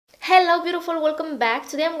Hello beautiful, welcome back.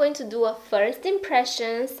 Today I'm going to do a first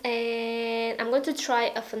impressions and I'm going to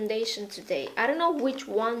try a foundation today. I don't know which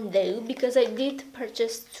one though, because I did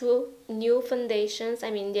purchase two new foundations.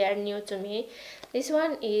 I mean, they are new to me. This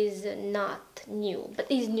one is not new,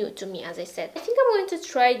 but is new to me, as I said. I think I'm going to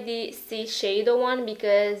try the Shiseido one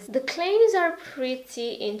because the claims are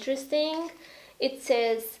pretty interesting. It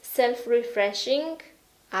says self-refreshing.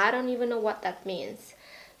 I don't even know what that means.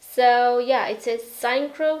 So yeah, it says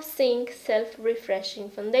Synchro Sync Self-Refreshing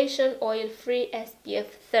Foundation, Oil-Free, SPF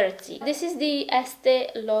 30. This is the Estee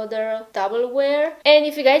Lauder Double Wear. And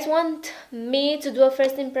if you guys want me to do a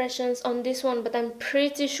first impressions on this one, but I'm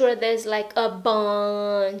pretty sure there's like a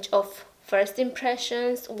bunch of first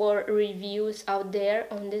impressions or reviews out there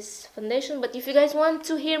on this foundation. But if you guys want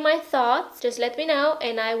to hear my thoughts, just let me know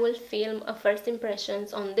and I will film a first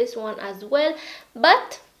impressions on this one as well.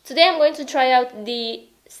 But today I'm going to try out the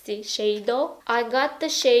Shisheido. I got the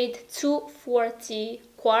shade 240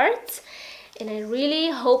 Quartz and I really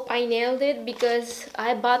hope I nailed it because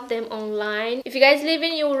I bought them online. If you guys live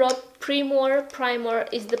in Europe, Primer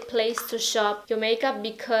is the place to shop your makeup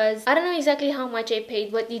because I don't know exactly how much I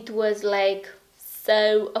paid, but it was like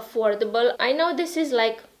so affordable. I know this is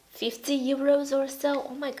like 50 euros or so.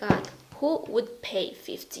 Oh my god, who would pay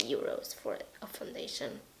 50 euros for a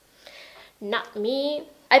foundation? Not me.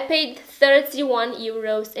 I paid 31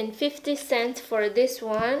 euros and 50 cents for this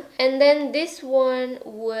one, and then this one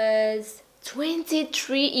was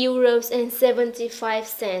 23 euros and 75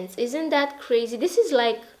 cents. Isn't that crazy? This is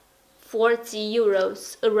like 40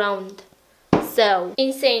 euros around. So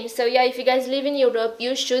insane. So yeah, if you guys live in Europe,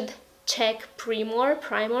 you should check Primer.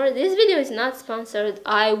 This video is not sponsored.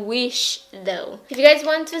 I wish though. If you guys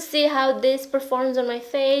want to see how this performs on my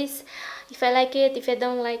face, if I like it, if I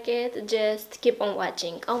don't like it, just keep on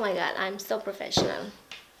watching. Oh my god, I'm so professional.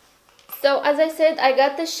 So as I said, I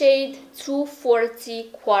got the shade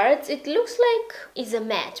 240 Quartz. It looks like it's a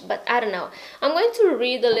match, but I don't know. I'm going to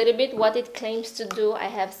read a little bit what it claims to do. I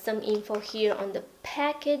have some info here on the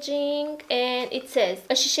packaging, and it says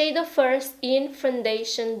a Shiseido first in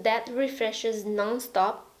foundation that refreshes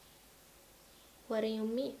non-stop. What do you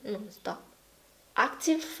mean non-stop?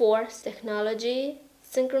 Active force technology,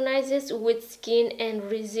 synchronizes with skin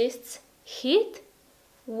and resists heat.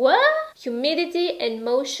 What? Humidity and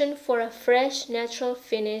motion for a fresh natural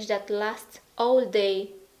finish that lasts all day,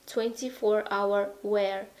 24-hour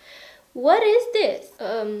wear. What is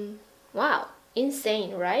this? Wow,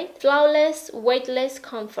 insane, right? Flawless, weightless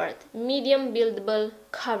comfort, medium buildable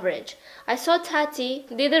coverage. I saw Tarte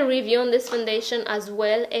did a review on this foundation as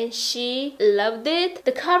well and she loved it.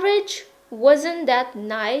 The coverage wasn't that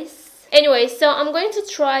nice. Anyway, so I'm going to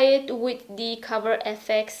try it with the Cover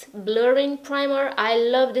FX blurring primer. I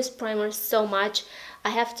love this primer so much. I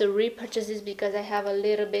have to repurchase this because I have a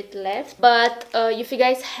little bit left. But if you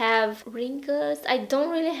guys have wrinkles, I don't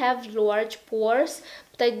really have large pores,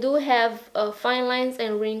 but I do have fine lines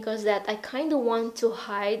and wrinkles that I kind of want to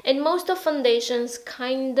hide. And most of foundations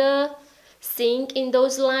kind of sink in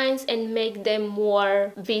those lines and make them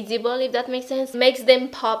more visible, if that makes sense. Makes them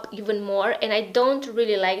pop even more, and I don't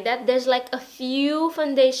really like that. There's like a few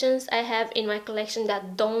foundations I have in my collection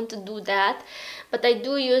that don't do that, but I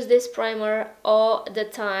do use this primer all the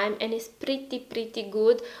time and it's pretty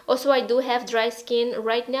good. Also, I do have dry skin.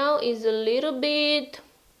 Right now is a little bit,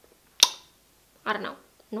 I don't know,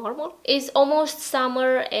 normal. It's almost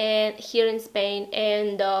summer and here in Spain,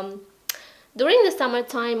 and during the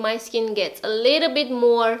summertime, my skin gets a little bit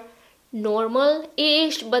more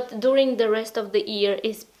normal-ish, but during the rest of the year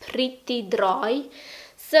is pretty dry.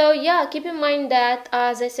 So yeah, keep in mind that,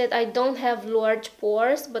 as I said, I don't have large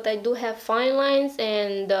pores, but I do have fine lines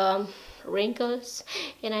and wrinkles,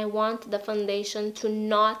 and I want the foundation to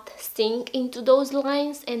not sink into those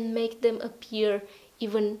lines and make them appear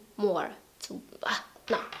even more.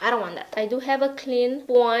 No, I don't want that. I do have a clean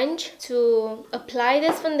sponge to apply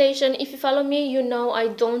this foundation. If you follow me, you know I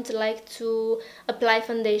don't like to apply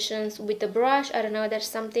foundations with a brush. I don't know, there's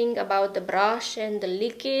something about the brush and the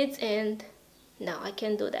liquids, and no, I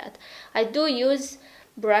can't do that. I do use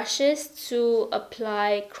brushes to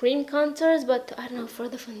apply cream contours, but I don't know, for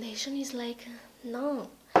the foundation it's like, no.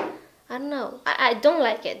 I don't know. I don't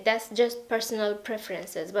like it. That's just personal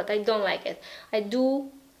preferences, but I don't like it. I do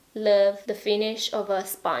love the finish of a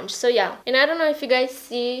sponge. So yeah, and I don't know if you guys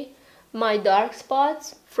see my dark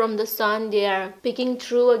spots from the sun. They are peeking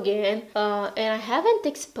through again, and I haven't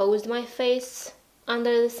exposed my face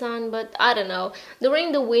under the sun, but I don't know,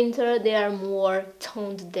 during the winter they are more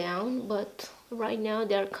toned down, but right now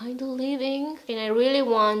they are kind of leaving, and I really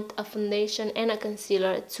want a foundation and a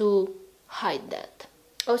concealer to hide that.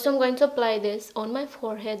 Also, I'm going to apply this on my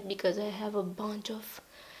forehead because I have a bunch of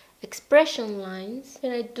expression lines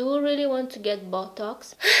and I do really want to get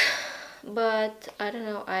Botox. But I don't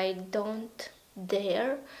know, I don't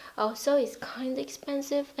dare. Also, it's kind of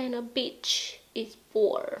expensive and a bitch is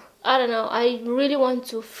poor. I don't know, I really want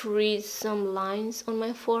to freeze some lines on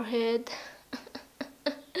my forehead.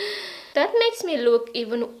 That makes me look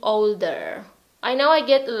even older. I know I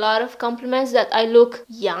get a lot of compliments that I look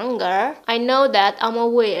younger. I know that, I'm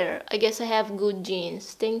aware. I guess I have good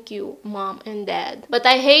genes. Thank you, mom and dad. But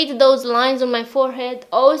I hate those lines on my forehead.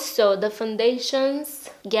 Also, the foundations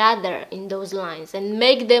gather in those lines and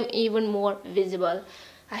make them even more visible.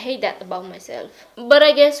 I hate that about myself. But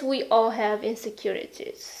I guess we all have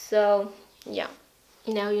insecurities. So, yeah.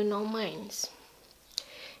 Now you know mine.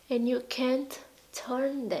 And you can't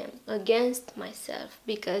turn them against myself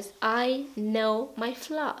because I know my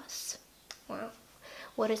flaws. Wow,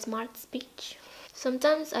 what a smart speech.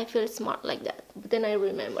 Sometimes I feel smart like that, but then I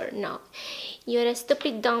remember, no, you're a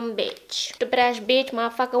stupid dumb bitch. Stupid ass bitch,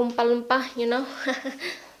 motherfucker, oompa loompa, you know?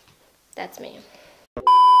 That's me.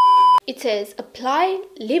 It says, apply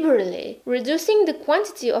liberally. Reducing the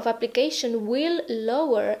quantity of application will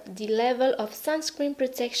lower the level of sunscreen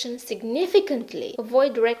protection significantly.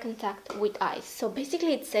 Avoid direct contact with eyes. So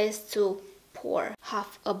basically it says to pour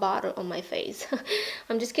half a bottle on my face.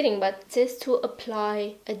 I'm just kidding, but it says to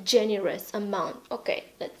apply a generous amount. Okay,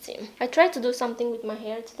 let's see. I tried to do something with my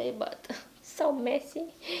hair today, but so messy.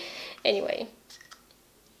 Anyway.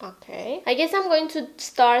 Okay, I guess I'm going to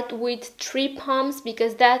start with 3 pumps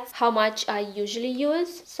because that's how much I usually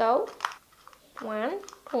use. So, 1, 2,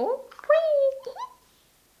 3.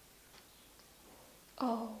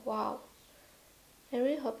 Oh, wow. I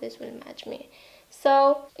really hope this will match me.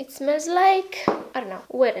 So, it smells like, I don't know,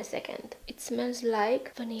 wait a second. It smells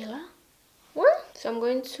like vanilla. What? So I'm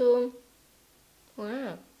going to,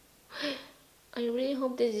 wow. I really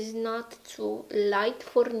hope this is not too light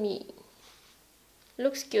for me.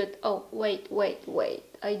 Looks cute. Oh, wait.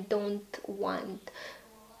 I don't want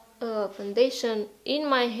foundation in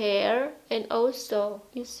my hair. And also,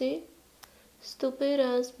 you see? Stupid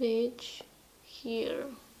ass bitch here.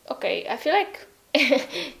 Okay, I feel like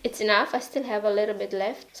it's enough. I still have a little bit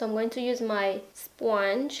left. So I'm going to use my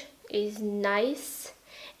sponge. It's nice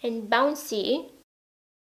and bouncy.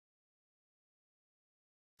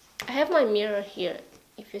 I have my mirror here.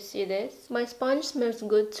 If you see this, my sponge smells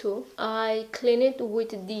good too. I clean it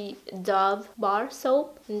with the Dove bar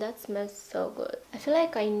soap and that smells so good. I feel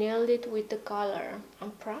like I nailed it with the color.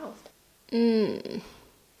 I'm proud.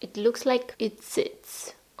 It looks like it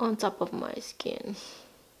sits on top of my skin.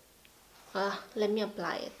 Let me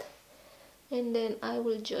apply it and then I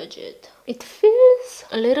will judge it. It feels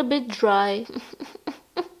a little bit dry.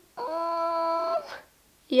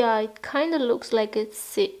 Yeah, it kind of looks like it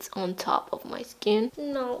sits on top of my skin.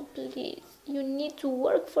 No, please. You need to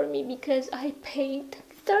work for me because I paid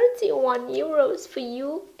 31 euros for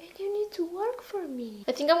you and you need to work for me.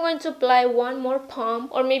 I think I'm going to apply 1 more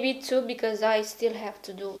pump or maybe 2 because I still have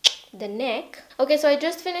to do the neck. Okay, so I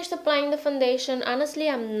just finished applying the foundation. Honestly,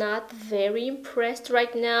 I'm not very impressed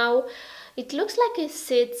right now. It looks like it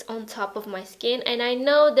sits on top of my skin and I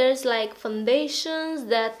know there's like foundations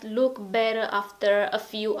that look better after a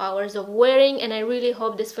few hours of wearing and I really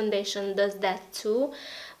hope this foundation does that too.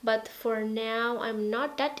 But for now, I'm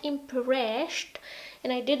not that impressed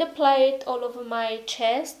and I did apply it all over my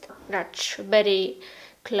chest. That's very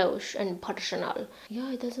close and personal.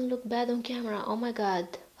 Yeah, it doesn't look bad on camera. Oh my god.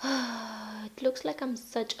 It looks like I'm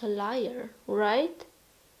such a liar, right?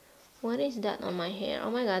 What is that on my hair? Oh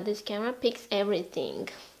my god, this camera picks everything.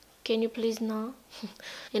 Can you please not?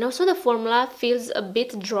 And also the formula feels a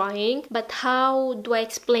bit drying, but how do I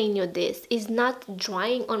explain you this? It's not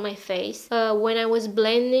drying on my face. When I was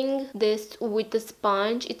blending this with the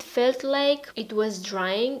sponge, it felt like it was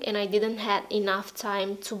drying and I didn't have enough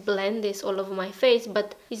time to blend this all over my face,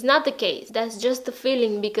 but it's not the case. That's just the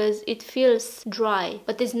feeling because it feels dry,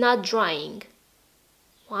 but it's not drying.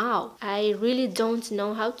 Wow, I really don't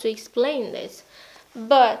know how to explain this.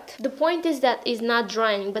 But the point is that it's not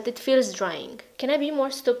drying, but it feels drying. Can I be more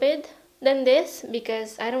stupid than this?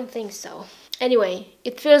 Because I don't think so. Anyway,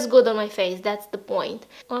 it feels good on my face, that's the point.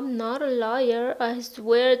 I'm not a liar, I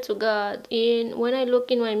swear to God. When I look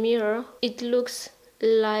in my mirror, it looks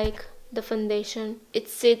like the foundation. It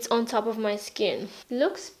sits on top of my skin. It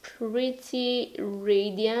looks pretty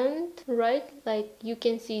radiant, right? Like you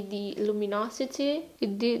can see the luminosity.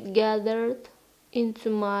 It did gathered into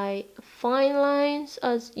my fine lines,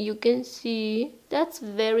 as you can see. That's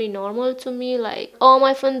very normal to me, like all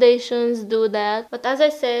my foundations do that. But as I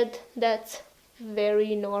said, that's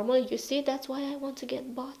very normal. You see, that's why I want to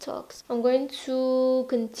get Botox. I'm going to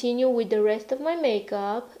continue with the rest of my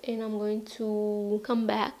makeup, and I'm going to come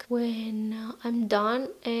back when I'm done.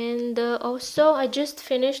 And also I just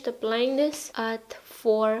finished applying this at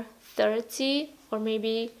 4:30 or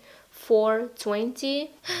maybe 4:20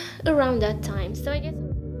 around that time, so I guess.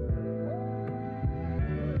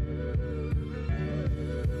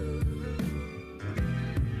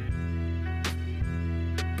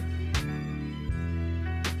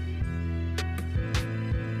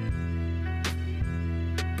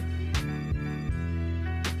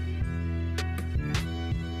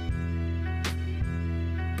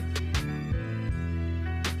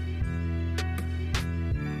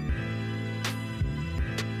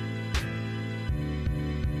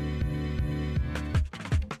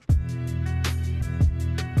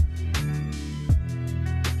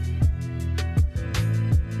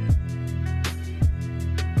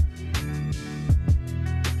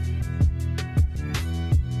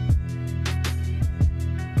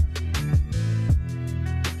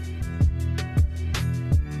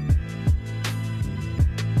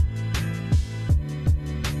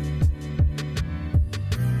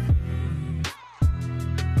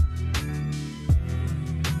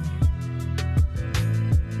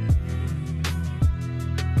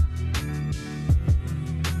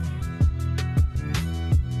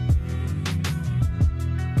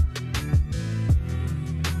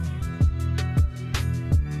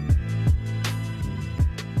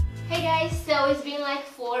 So it's been like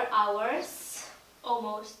 4 hours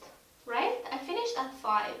almost, right? I finished at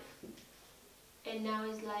 5 and now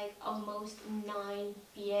it's like almost 9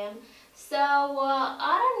 p.m. So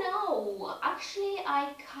I don't know, actually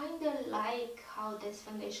I kind of like how this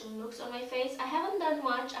foundation looks on my face. I haven't done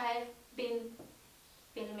much, I've been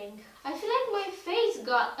filming. I feel like my face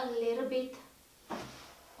got a little bit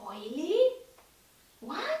oily.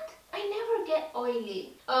 What? I never get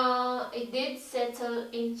oily. It did settle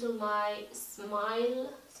into my smile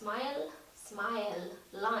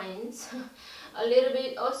lines a little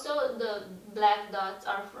bit. Also the black dots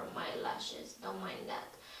are from my lashes, don't mind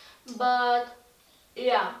that. But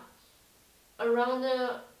yeah, around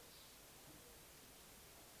the,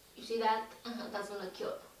 you see that? That's gonna look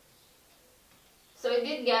cute. So it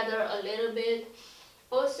did gather a little bit.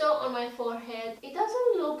 Also on my forehead, it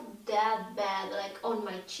doesn't look that bad. Like on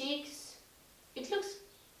my cheeks, it looks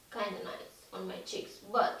kind of nice on my cheeks,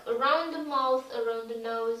 but around the mouth, around the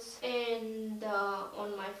nose, and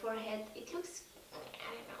on my forehead, it looks,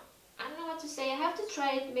 I don't know what to say. I have to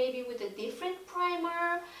try it maybe with a different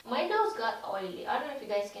primer. My nose got oily. I don't know if you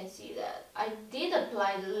guys can see that. I did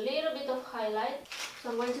apply a little bit of highlight, so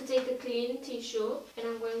I'm going to take a clean tissue and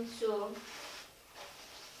I'm going to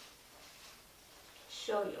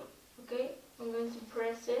show you. Okay, I'm going to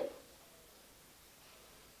press it.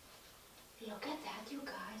 Look at that, you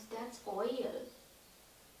guys, that's oil.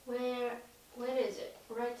 Where is it?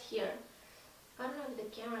 Right here. I don't know if the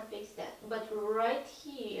camera picks that, but right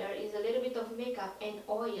here is a little bit of makeup and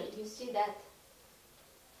oil. You see that?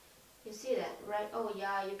 You see that, right? Oh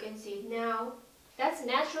yeah, you can see it now. That's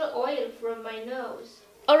natural oil from my nose.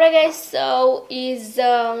 Alright guys, so it's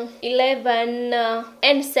 11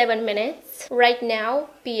 and 7 minutes right now,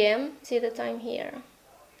 PM. See the time here.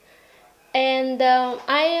 And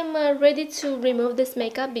I am ready to remove this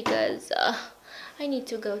makeup because I need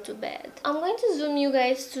to go to bed. I'm going to zoom you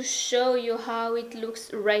guys to show you how it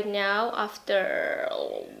looks right now after,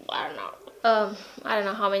 I don't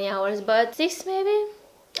know how many hours, but 6 maybe?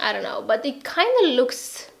 I don't know, but it kind of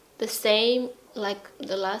looks the same like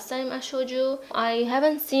the last time I showed you. I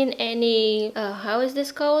haven't seen any, how is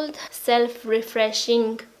this called?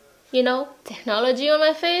 Self-refreshing, you know, technology on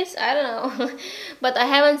my face. I don't know. But I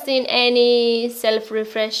haven't seen any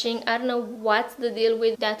self-refreshing. I don't know what's the deal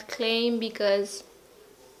with that claim because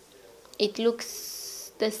it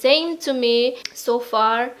looks the same to me. So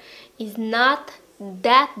far, it's not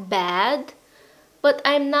that bad. But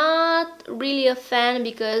I'm not really a fan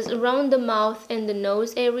because around the mouth and the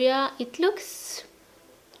nose area, it looks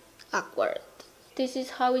awkward. This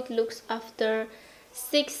is how it looks after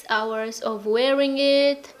 6 hours of wearing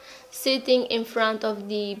it, sitting in front of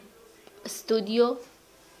the studio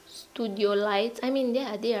lights. I mean,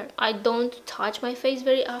 yeah, there. I don't touch my face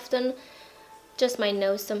very often, just my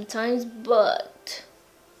nose sometimes, but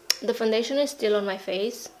the foundation is still on my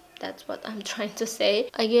face. That's what I'm trying to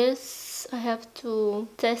say. I guess I have to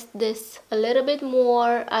test this a little bit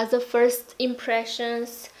more as a first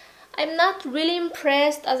impressions. I'm not really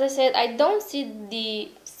impressed. As I said, I don't see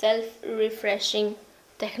the self-refreshing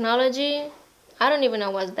technology. I don't even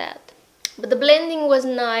know what's that. but the blending was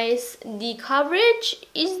nice. The coverage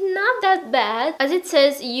is not that bad. As it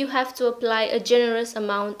says, you have to apply a generous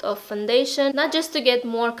amount of foundation, not just to get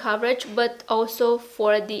more coverage, but also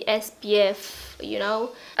for the SPF, you know.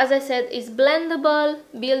 As I said, it's blendable,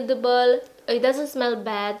 buildable. It doesn't smell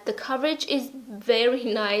bad. The coverage is very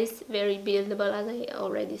nice, very buildable, as I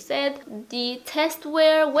already said. The test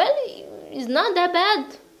wear, well, it's not that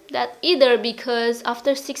bad that either, because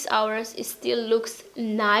after 6 hours it still looks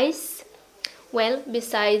nice. Well,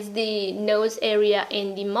 besides the nose area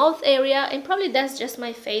and the mouth area, and probably that's just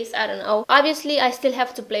my face, I don't know. Obviously I still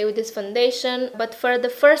have to play with this foundation, but for the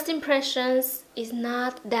first impressions, it's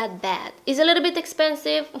not that bad. It's a little bit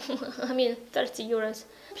expensive. I mean, 30 euros.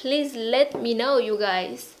 Please let me know, you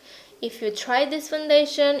guys, if you try this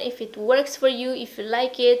foundation, if it works for you, if you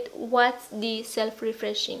like it. What's the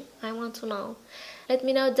self-refreshing? I want to know. Let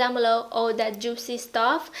me know down below all that juicy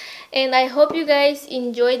stuff. And I hope you guys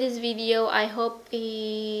enjoy this video. I hope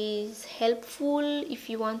it's helpful if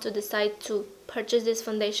you want to decide to purchase this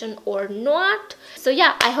foundation or not. So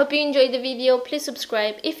yeah, I hope you enjoyed the video. Please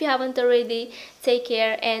subscribe if you haven't already. Take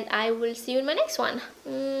care, and I will see you in my next one.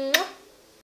 Mwah.